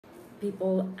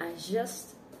people, I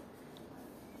just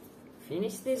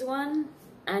finished this one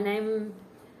and I'm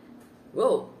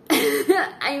whoa.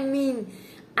 I mean,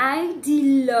 I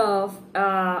did love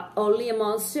Only a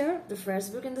Monster, the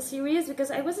first book in the series,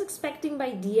 because I was expecting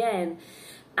by the end.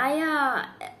 I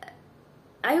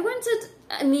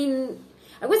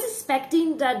was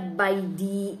expecting that by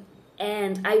the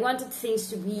end, I wanted things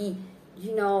to be,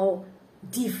 you know,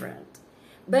 different.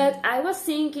 But I was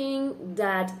thinking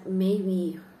that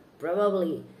maybe,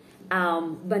 probably,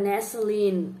 Vanessa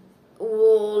Len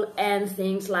will end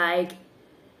things like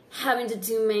having the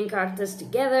two main characters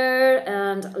together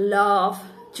and love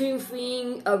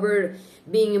triumphing over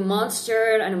being a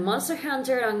monster and a monster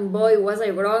hunter, and boy was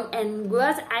I wrong, and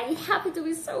was I happy to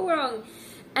be so wrong.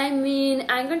 I mean,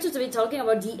 I'm going to be talking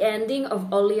about the ending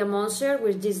of Only a Monster,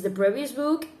 which is the previous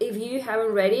book. If you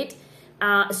haven't read it,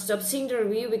 stop seeing the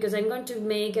review, because I'm going to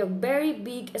make a very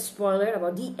big spoiler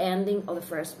about the ending of the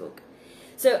first book.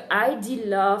 So I did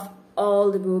love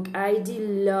all the book. I did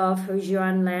love how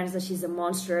Joan learns that she's a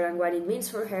monster and what it means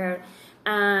for her,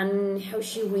 and how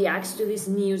she reacts to this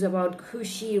news about who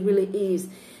she really is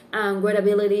and what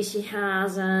abilities she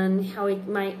has and how it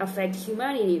might affect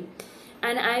humanity.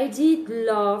 And I did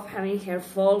love having her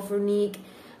fall for Nick,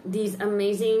 this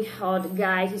amazing hot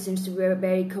guy who seems to be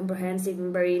very comprehensive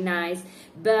and very nice,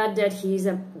 but that he's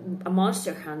a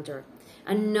monster hunter.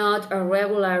 And not a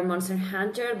regular monster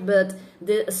hunter, but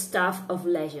the stuff of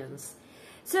legends.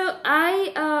 So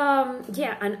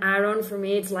and Aaron, for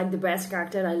me, it's like the best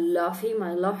character. I love him.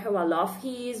 I love how alive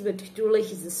he is, but truly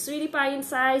he's a sweetie pie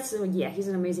inside. So yeah, he's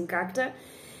an amazing character.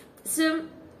 So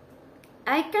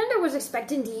I kind of was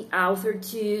expecting the author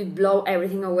to blow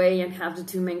everything away and have the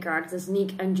two main characters,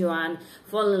 Nick and Joan,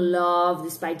 fall in love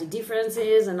despite the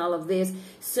differences and all of this.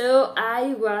 So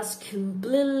I was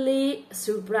completely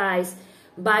surprised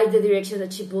by the direction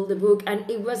that she pulled the book, and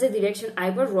it was the direction I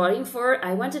was rooting for.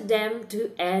 I wanted them to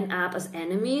end up as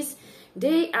enemies.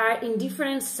 They are in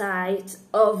different sides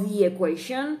of the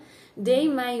equation. They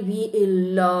might be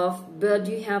in love, but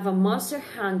you have a monster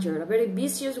hunter, a very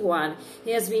vicious one.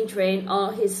 He has been trained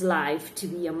all his life to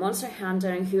be a monster hunter,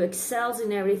 and who excels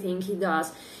in everything he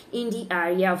does in the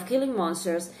area of killing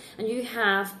monsters. And you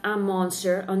have a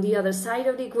monster on the other side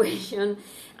of the equation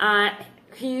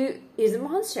who is a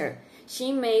monster.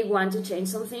 She may want to change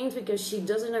some things because she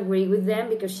doesn't agree with them,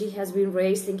 because she has been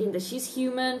raised thinking that she's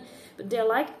human, but they're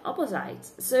like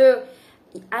opposites. So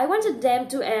I wanted them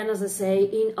to end, as I say,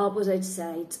 in opposite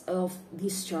sides of the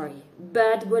story.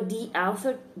 But what the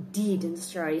author did in the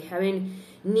story, having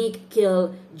Nick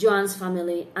kill Joan's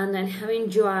family and then having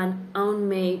Joan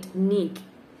unmade Nick,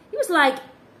 it was like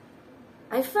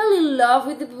I fell in love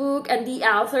with the book and the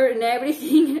author and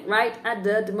everything right at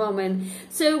that moment.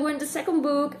 So when the second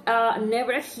book,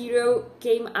 Never a Hero,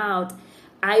 came out,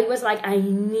 I was like, I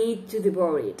need to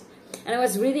devour it. And I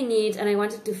was reading it and I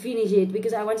wanted to finish it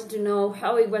because I wanted to know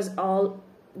how it was all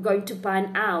going to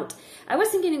pan out. I was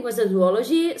thinking it was a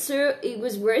duology, so it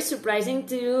was very surprising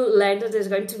to learn that there's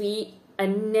going to be a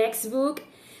next book.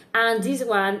 And this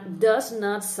one does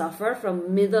not suffer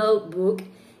from middle book.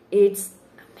 It's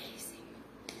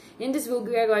in this book,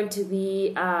 we are going to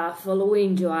be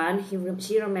following Joan.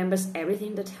 She remembers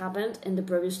everything that happened in the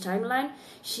previous timeline.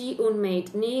 She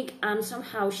unmade Nick, and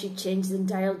somehow she changed the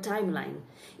entire timeline,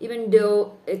 even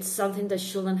though it's something that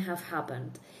shouldn't have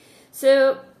happened.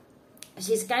 So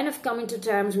she's kind of coming to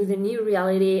terms with the new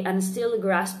reality and still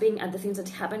grasping at the things that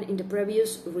happened in the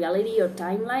previous reality or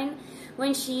timeline.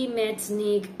 When she met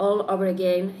Nick all over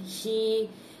again,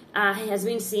 she has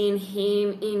been seeing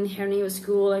him in her new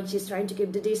school, and she's trying to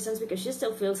keep the distance because she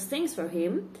still feels things for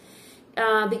him,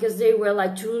 because they were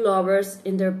like true lovers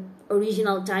in their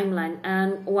original timeline.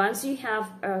 And once you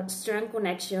have a strong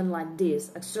connection like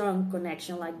this,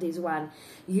 one,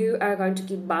 you are going to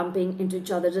keep bumping into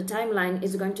each other. The timeline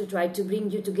is going to try to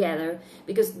bring you together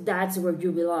because that's where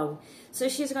you belong. So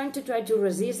she's going to try to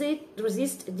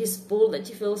resist this pull that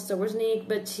she feels towards Nick,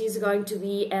 but she's going to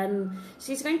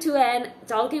end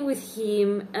talking with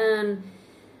him. And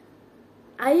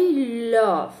I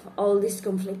love all these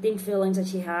conflicting feelings that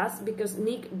she has, because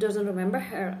Nick doesn't remember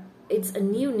her. It's a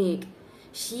new Nick.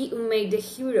 She made the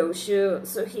hero,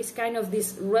 so he's kind of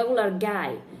this regular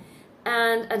guy.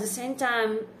 And at the same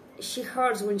time, she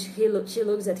hurts when she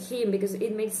looks at him, because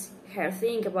it makes her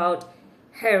think about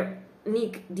her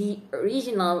Nick, the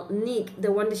original Nick,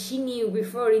 the one that she knew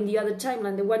before in the other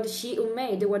timeline, the one that she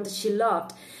made, the one that she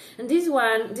loved. And this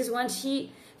one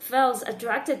she felt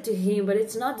attracted to him, but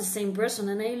it's not the same person.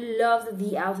 And I love that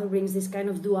the author brings this kind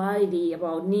of duality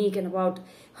about Nick and about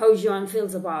how Joan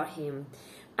feels about him.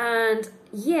 And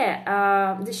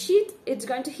yeah, the shit, it's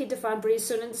going to hit the fan pretty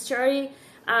soon in the story.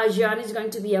 Joan is going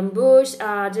to be ambushed.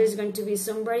 There's going to be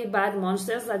some very bad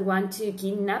monsters that want to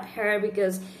kidnap her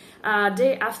because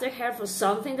they're after her for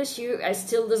something that she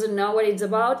still doesn't know what it's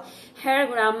about. Her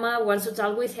grandma wants to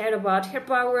talk with her about her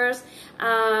powers.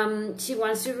 She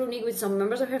wants to reunite with some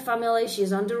members of her family.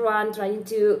 She's on the run, trying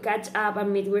to catch up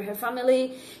and meet with her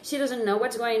family. She doesn't know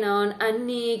what's going on, and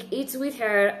Nick is with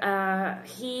her.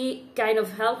 He kind of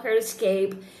helped her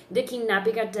escape the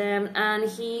kidnapping attempt, and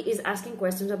he is asking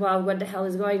questions about what the hell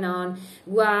is going on,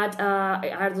 what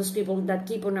are those people that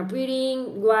keep on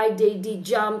appearing, why they did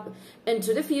jump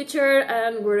into the future,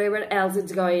 and whatever else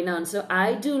is going on. So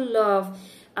I do love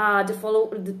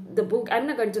the book. I'm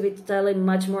not going to be telling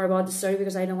much more about the story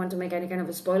because I don't want to make any kind of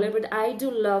a spoiler, but I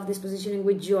do love this positioning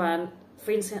with Joan,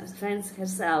 finds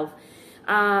herself.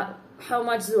 How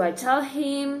much do I tell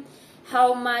him?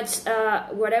 How much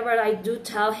whatever I do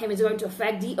tell him is going to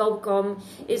affect the outcome?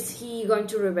 Is he going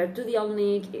to revert to the old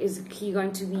Nick? Is he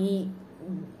going to be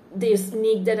this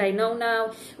Nick that I know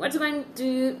now? What's going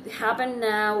to happen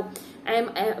now?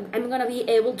 I'm gonna be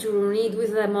able to reunite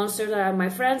with the monsters that are my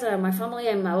friends, that are my family.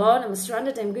 I'm alone, I'm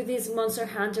stranded, I'm with this monster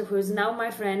hunter who is now my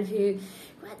friend, who,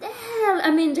 what the hell? I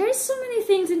mean, there's so many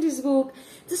things in this book.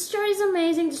 The story is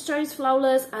amazing, the story is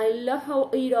flawless. I love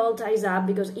how it all ties up,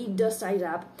 because it does tie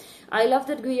up. I love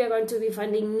that we are going to be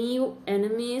finding new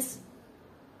enemies.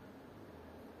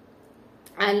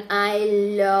 And I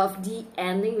love the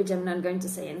ending, which I'm not going to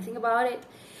say anything about it.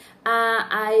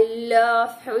 I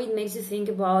love how it makes you think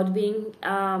about being,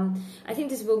 I think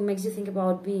this book makes you think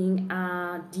about being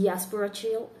a diaspora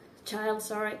child,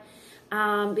 sorry.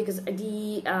 Because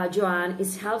the Joan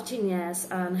is half Chinese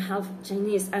and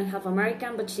half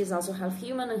American, but she's also half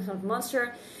human and half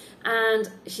monster. And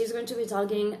she's going to be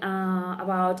talking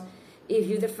about, if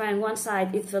you defend one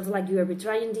side, it feels like you are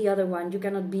betraying the other one. You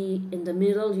cannot be in the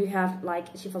middle. You have, like,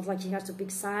 she feels like she has to pick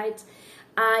sides.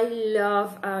 I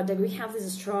love that we have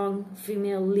this strong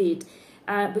female lead.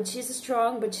 But she's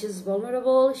strong, but she's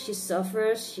vulnerable. She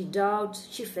suffers, she doubts,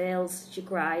 she fails, she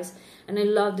cries. And I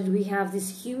love that we have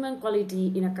this human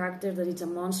quality in a character that is a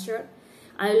monster.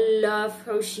 I love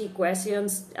how she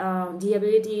questions the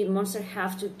ability monsters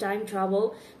have to time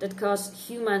travel that costs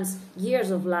humans years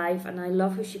of life. And I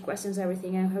love how she questions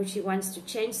everything and how she wants to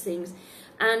change things.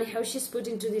 And how she's put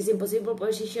into this impossible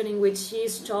position in which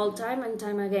she's told time and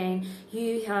time again,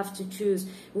 you have to choose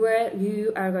where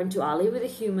you are going to ally with the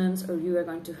humans or you are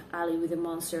going to ally with the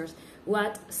monsters.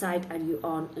 What side are you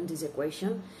on in this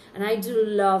equation? And I do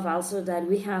love also that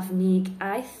we have Nick.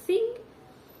 I think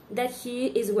that he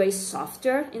is way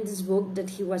softer in this book than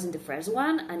he was in the first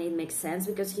one, and it makes sense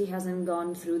because he hasn't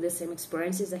gone through the same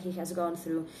experiences that he has gone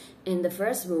through in the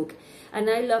first book. And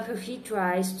I love how he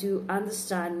tries to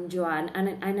understand Joan,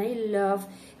 and I love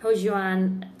how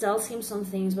Joan tells him some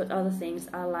things, but other things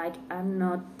are like, I'm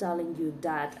not telling you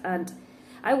that. And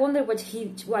I wonder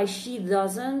why she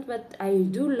doesn't, but I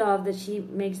do love that she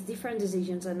makes different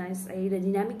decisions, and I say the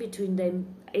dynamic between them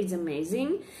is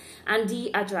amazing. And the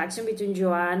attraction between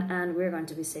Joan and, we're going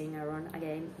to be saying Aaron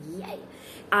again, yay!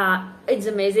 It's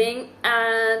amazing.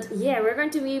 And yeah, we're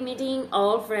going to be meeting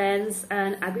all friends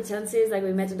and acquaintances like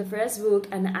we met in the first book,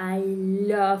 and I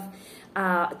love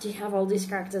to have all these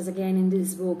characters again in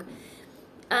this book.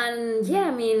 And yeah,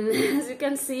 I mean, as you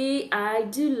can see, I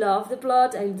do love the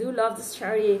plot, I do love the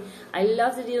story, I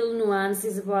love the little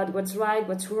nuances about what's right,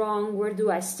 what's wrong, where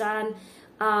do I stand,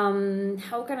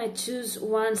 how can I choose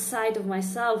one side of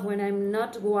myself when I'm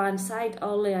not one side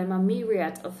only, I'm a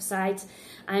myriad of sides.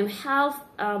 I'm half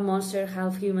monster,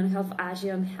 half human, half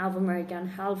Asian, half American,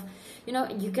 half, you know,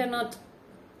 you cannot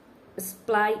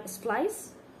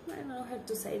splice? I don't know how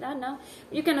to say that now.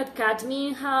 You cannot cut me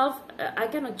in half. I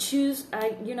cannot choose.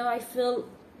 I feel,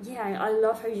 yeah, I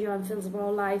love how Joan feels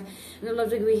about life. And I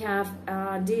love that we have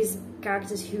these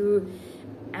characters who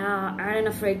aren't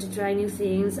afraid to try new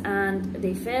things, and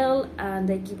they fail and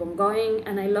they keep on going.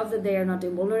 And I love that they are not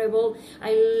invulnerable.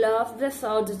 I love the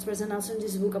thought that's present also in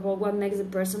this book about what makes a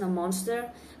person a monster,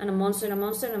 and a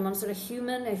monster a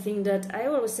human. I think that I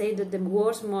always say that the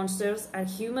worst monsters are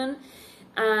human.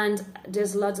 And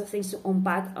there's lots of things to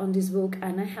unpack on this book,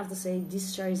 and I have to say this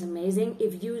story is amazing.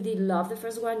 If you did love the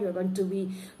first one, you're going to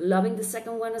be loving the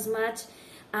second one as much,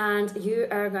 and you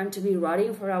are going to be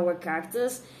rooting for our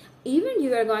characters. Even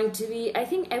you are going to be, I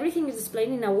think everything is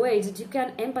explained in a way that you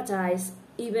can empathize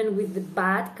even with the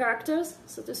bad characters,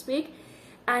 so to speak.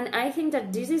 And I think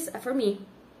that this is, for me,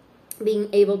 being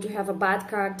able to have a bad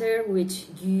character which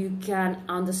you can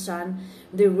understand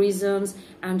the reasons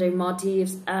and their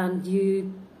motives, and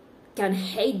you can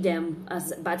hate them as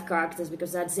bad characters,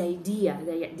 because that's the idea.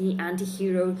 They're the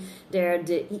anti-hero, they're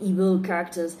the evil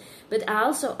characters. But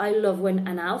also I love when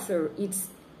an author is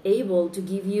able to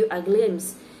give you a glimpse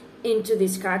into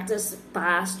these characters'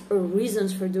 past or reasons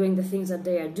for doing the things that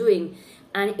they are doing,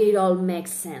 and it all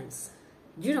makes sense.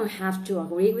 You don't have to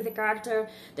agree with the character.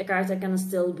 The character can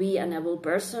still be an evil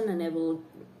person, an evil,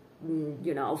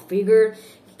 figure.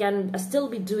 He can still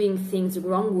be doing things the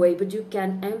wrong way, but you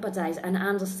can empathize and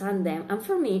understand them. And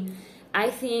for me, I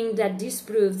think that this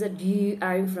proves that you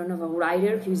are in front of a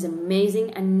writer who is amazing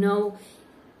and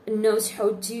knows how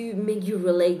to make you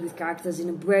relate with characters in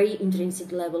a very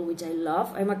intrinsic level, which I love.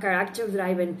 I'm a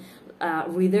character-driven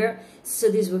reader, so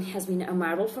this book has been a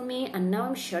marvel for me, and now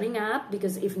I'm shutting up,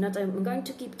 because if not, I'm going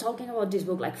to keep talking about this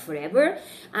book like forever,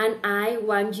 and I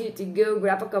want you to go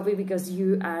grab a copy because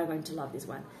you are going to love this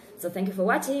one. So thank you for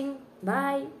watching.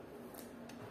 Bye.